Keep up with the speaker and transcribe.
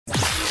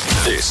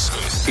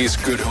This is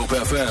Good Hope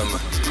FM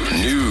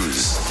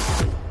News.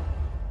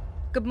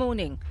 Good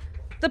morning.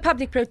 The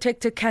Public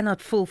Protector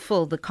cannot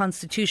fulfil the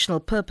constitutional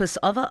purpose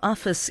of her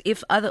office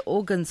if other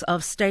organs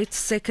of state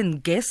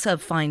second-guess her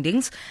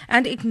findings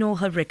and ignore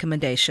her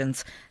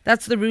recommendations.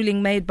 That's the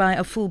ruling made by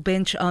a full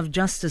bench of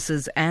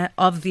justices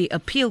of the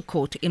Appeal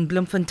Court in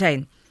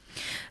Bloemfontein.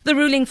 The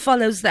ruling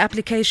follows the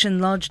application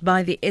lodged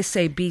by the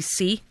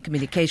SABC,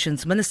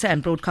 Communications Minister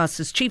and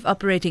Broadcaster's Chief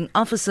Operating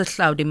Officer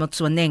Hlaudi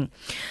Motsoeneng.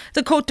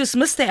 The court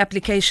dismissed the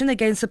application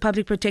against the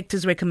Public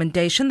Protector's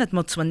recommendation that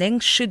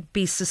Motsoeneng should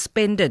be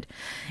suspended.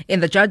 In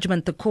the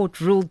judgment, the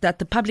court ruled that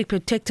the Public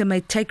Protector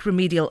may take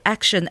remedial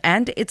action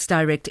and its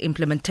direct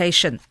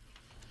implementation.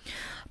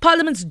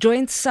 Parliament's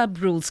Joint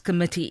Sub-Rules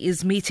Committee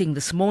is meeting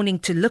this morning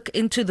to look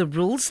into the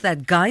rules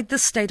that guide the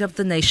State of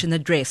the Nation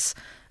address.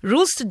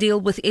 Rules to deal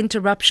with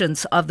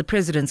interruptions of the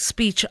President's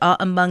speech are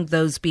among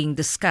those being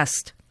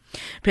discussed.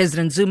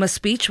 President Zuma's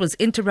speech was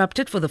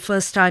interrupted for the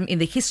first time in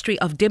the history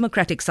of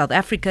democratic South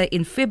Africa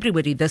in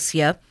February this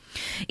year.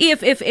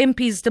 EFF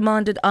MPs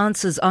demanded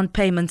answers on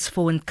payments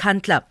for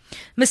Nkandla.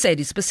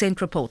 Mercedes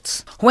Percent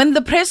reports. When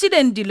the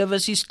President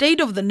delivers his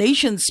State of the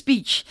Nation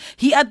speech,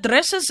 he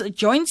addresses a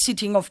joint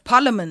sitting of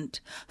Parliament.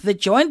 The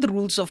joint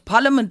rules of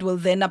Parliament will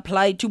then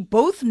apply to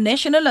both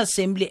National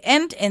Assembly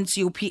and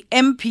NCOP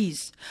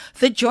MPs.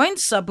 The Joint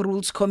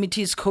Sub-Rules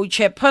Committee's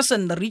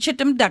co-chairperson, Richard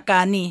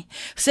Mdakani,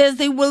 says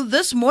they will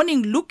this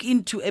morning look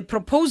into a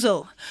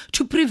proposal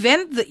to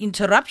prevent the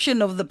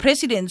interruption of the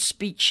President's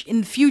speech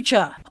in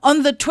future.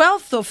 On the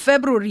 12th of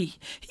February,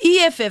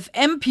 EFF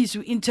MPs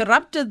who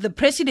interrupted the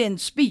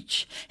President's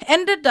speech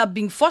ended up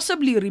being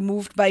forcibly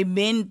removed by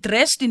men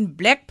dressed in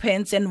black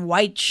pants and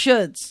white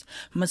shirts.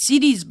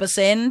 Mercedes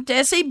Besant,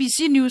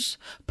 SABC News,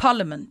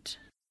 Parliament.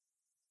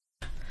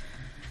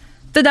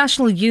 The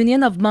National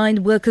Union of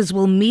Mine Workers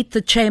will meet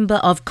the Chamber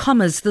of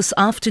Commerce this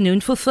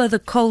afternoon for further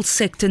coal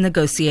sector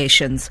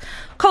negotiations.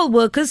 Coal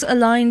workers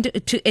aligned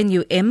to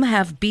NUM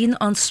have been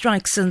on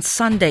strike since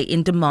Sunday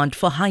in demand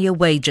for higher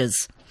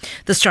wages.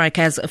 The strike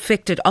has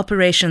affected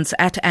operations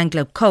at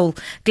Anglo Coal,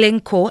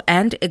 Glencore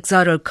and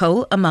Exxaro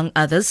Coal, among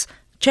others.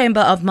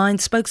 Chamber of Mine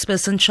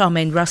spokesperson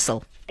Charmaine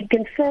Russell. It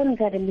confirmed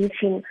that a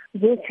meeting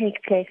will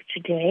take place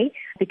today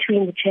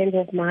between the Chamber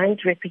of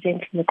Mines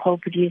representing the coal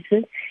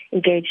producers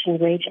engaged in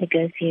wage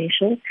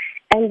negotiations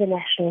and the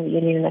National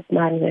Union of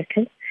Mine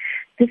Workers.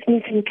 This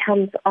meeting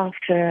comes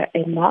after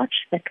a march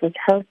that was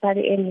held by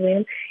the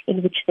NUM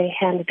in which they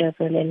handed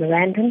over a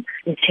memorandum.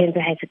 The Chamber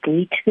has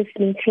agreed to this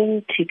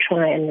meeting to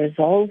try and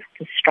resolve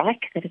the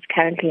strike that is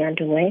currently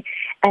underway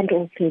and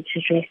also to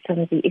address some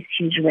of the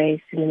issues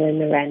raised in the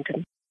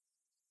memorandum.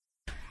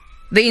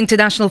 The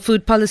International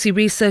Food Policy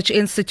Research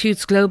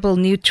Institute's Global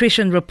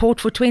Nutrition Report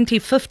for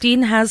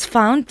 2015 has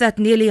found that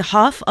nearly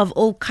half of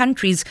all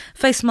countries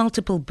face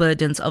multiple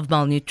burdens of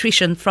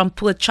malnutrition, from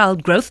poor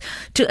child growth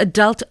to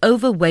adult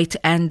overweight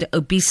and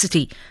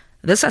obesity.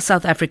 This as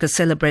South Africa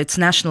celebrates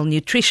National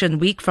Nutrition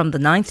Week from the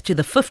 9th to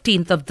the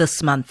 15th of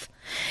this month.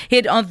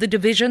 Head of the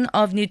Division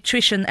of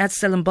Nutrition at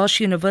Stellenbosch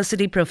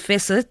University,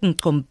 Professor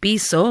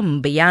Nkombiso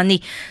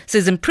Mbeyani,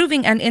 says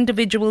improving an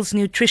individual's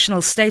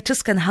nutritional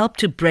status can help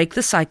to break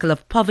the cycle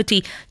of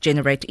poverty,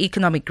 generate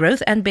economic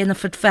growth and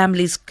benefit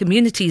families,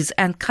 communities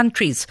and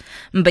countries.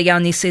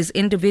 Mbeyani says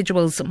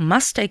individuals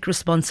must take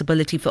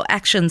responsibility for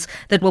actions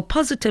that will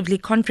positively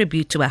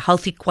contribute to a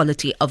healthy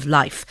quality of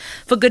life.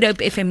 For Good Hope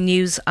FM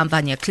News, I'm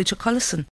Vanya Klitschko-Collison.